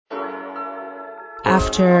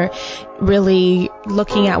after really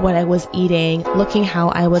looking at what I was eating, looking how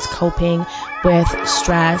I was coping with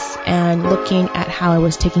stress, and looking at how I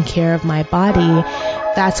was taking care of my body,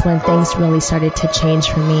 that's when things really started to change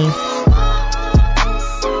for me.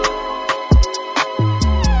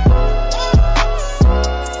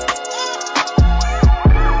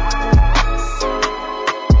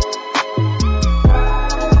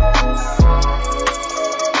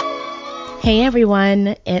 Hey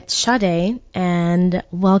everyone, it's Sade, and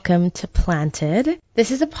welcome to Planted.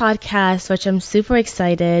 This is a podcast which I'm super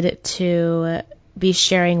excited to be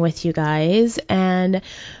sharing with you guys, and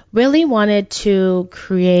really wanted to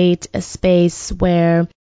create a space where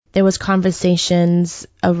there was conversations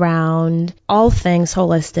around all things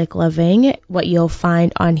holistic living. What you'll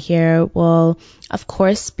find on here will, of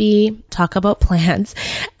course, be talk about plants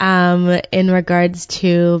in regards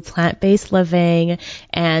to plant-based living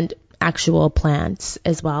and actual plants,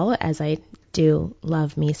 as well as I do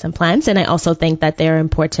love me some plants, and I also think that they're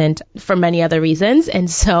important for many other reasons. And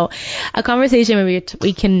so a conversation where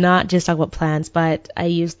we cannot just talk about plants, but I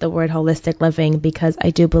use the word holistic living because I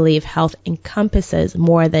do believe health encompasses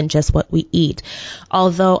more than just what we eat,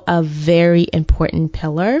 although a very important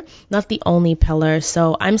pillar, not the only pillar.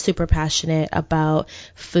 So I'm super passionate about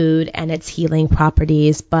food and its healing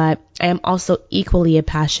properties, but I am also equally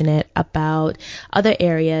passionate about other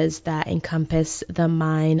areas that encompass the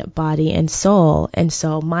mind, body, and soul. And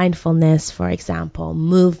so mindfulness, for example,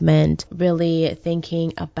 movement, really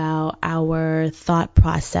thinking about our thought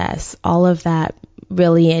process, all of that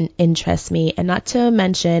really interests me. And not to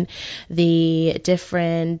mention the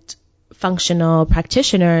different functional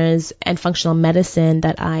practitioners and functional medicine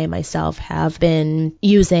that I myself have been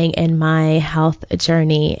using in my health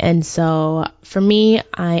journey. And so for me,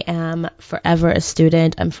 I am forever a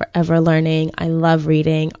student. I'm forever learning. I love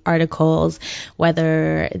reading articles,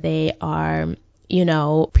 whether they are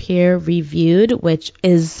peer reviewed, which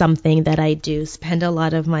is something that I do spend a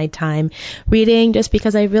lot of my time reading, just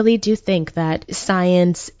because I really do think that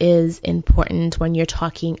science is important when you're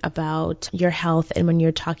talking about your health and when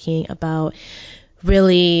you're talking about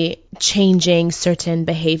really changing certain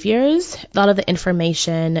behaviors. A lot of the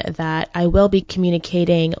information that I will be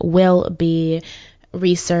communicating will be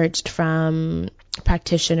researched from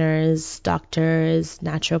practitioners, doctors,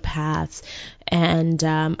 naturopaths, and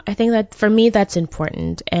I think that for me that's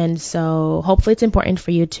important, and so hopefully it's important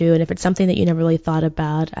for you too. And if it's something that you never really thought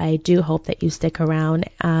about, I do hope that you stick around,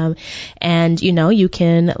 and you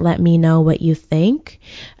can let me know what you think.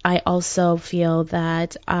 I also feel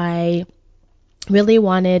that I really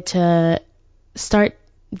wanted to start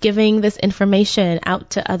giving this information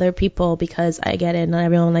out to other people, because I get it, not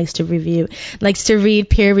everyone likes to read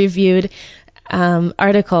peer-reviewed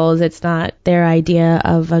articles. It's not their idea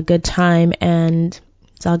of a good time, and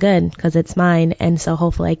it's all good because it's mine. And so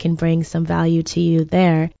hopefully I can bring some value to you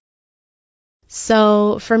there.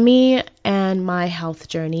 So for me and my health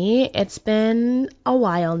journey, it's been a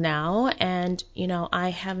while now, and I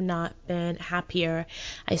have not been happier.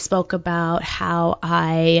 I spoke about how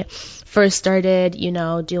I first started,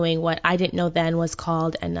 doing what I didn't know then was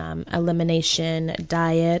called an elimination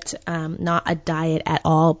diet, not a diet at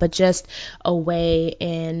all, but just a way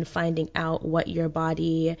in finding out what your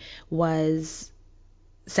body was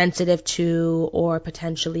sensitive to or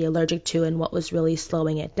potentially allergic to, and what was really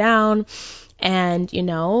slowing it down. And,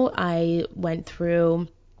 I went through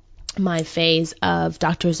my phase of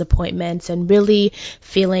doctor's appointments and really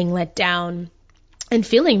feeling let down and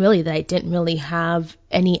feeling really that I didn't really have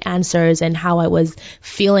any answers, and how I was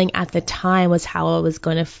feeling at the time was how I was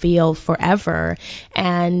going to feel forever.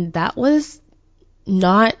 And that was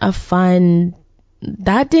not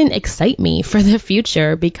that didn't excite me for the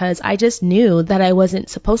future, because I just knew that I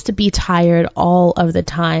wasn't supposed to be tired all of the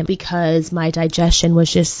time, because my digestion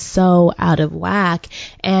was just so out of whack.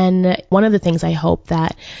 And one of the things I hope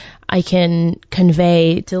that I can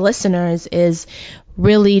convey to listeners is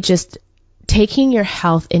really just taking your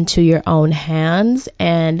health into your own hands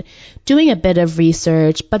and doing a bit of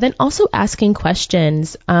research, but then also asking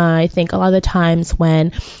questions. I think a lot of the times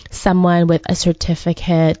when someone with a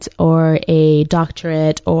certificate or a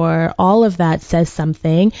doctorate or all of that says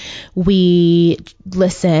something, we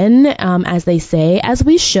listen, as they say, as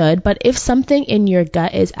we should. But if something in your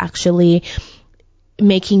gut is actually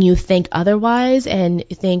making you think otherwise, and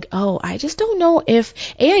think, oh, I just don't know if,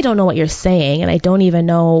 I don't know what you're saying, and I don't even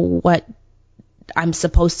know what I'm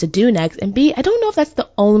supposed to do next, and B, I don't know if that's the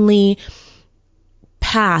only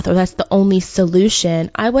path or that's the only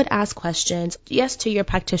solution, I would ask questions, yes, to your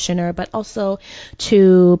practitioner, but also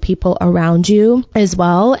to people around you as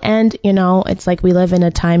well. And, it's like we live in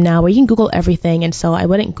a time now where you can Google everything. And so I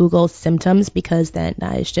wouldn't Google symptoms because then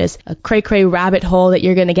that is just a cray rabbit hole that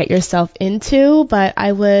you're going to get yourself into. But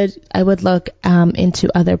I would look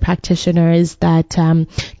into other practitioners that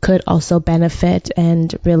could also benefit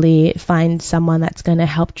and really find someone that's going to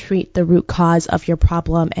help treat the root cause of your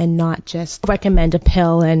problem and not just recommend a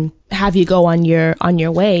pill and have you go on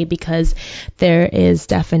your way, because there's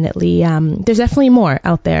definitely more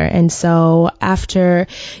out there. And so after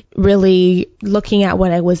really looking at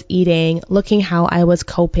what I was eating, looking how I was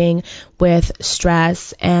coping with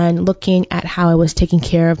stress, and looking at how I was taking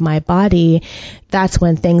care of my body, that's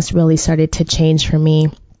when things really started to change for me.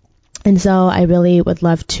 And so I really would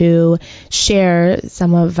love to share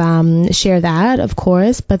that, of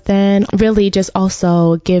course, but then really just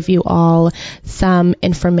also give you all some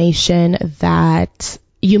information that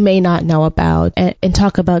you may not know about, and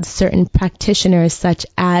talk about certain practitioners such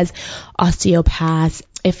as osteopaths.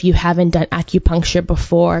 If you haven't done acupuncture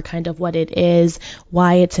before, kind of what it is,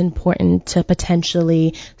 why it's important to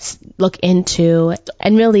potentially look into,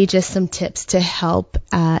 and really just some tips to help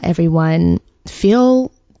everyone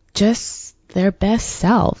feel just their best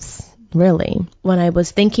selves, really. When I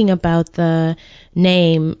was thinking about the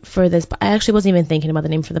name for this, I actually wasn't even thinking about the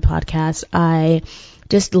name for the podcast. I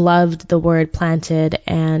just loved the word planted.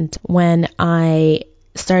 And when I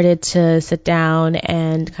started to sit down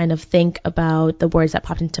and kind of think about the words that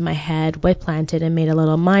popped into my head with planted and made a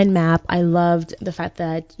little mind map, I loved the fact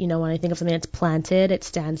that, when I think of something that's planted, it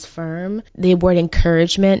stands firm. The word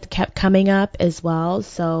encouragement kept coming up as well.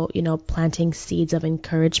 So, planting seeds of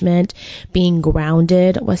encouragement, being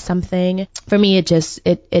grounded was something. For me,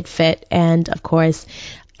 it fit. And of course,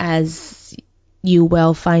 as you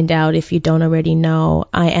will find out if you don't already know,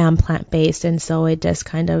 I am plant-based, and so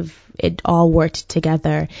it all worked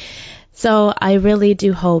together. So I really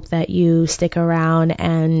do hope that you stick around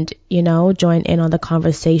and, join in on the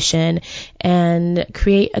conversation and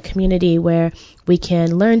create a community where we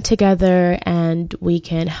can learn together and we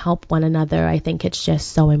can help one another. I think it's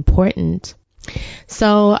just so important.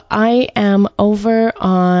 So I am over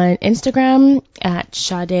on Instagram at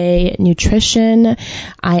Sade Nutrition.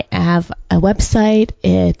 I have a website.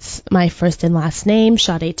 It's my first and last name,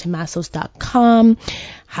 SadeTomassos.com.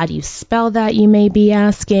 How do you spell that, you may be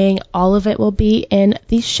asking? All of it will be in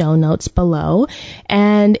the show notes below.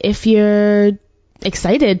 And if you're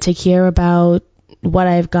excited to hear about what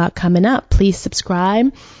I've got coming up, please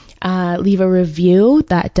subscribe. Leave a review.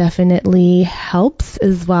 That definitely helps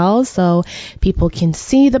as well, so people can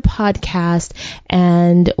see the podcast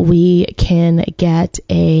and we can get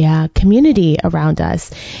a community around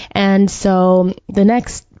us. And so the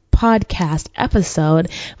next podcast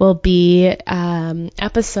episode will be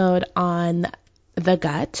episode on the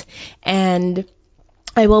gut, and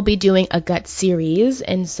I will be doing a gut series,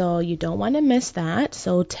 and so you don't want to miss that.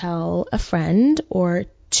 So tell a friend or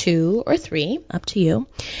 2 or 3, up to you.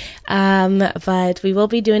 But we will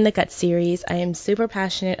be doing the gut series. I am super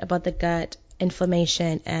passionate about the gut,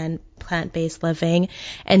 inflammation, and plant-based living.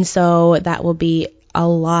 And so that will be a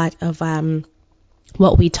lot of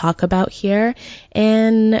what we talk about here,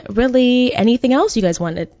 and really anything else you guys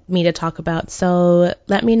wanted me to talk about. So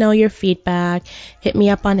let me know your feedback. Hit me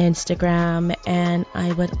up on Instagram, and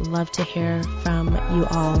I would love to hear from you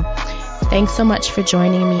all. Thanks so much for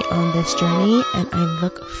joining me on this journey, and I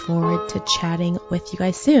look forward to chatting with you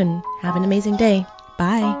guys soon. Have an amazing day.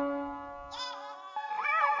 Bye.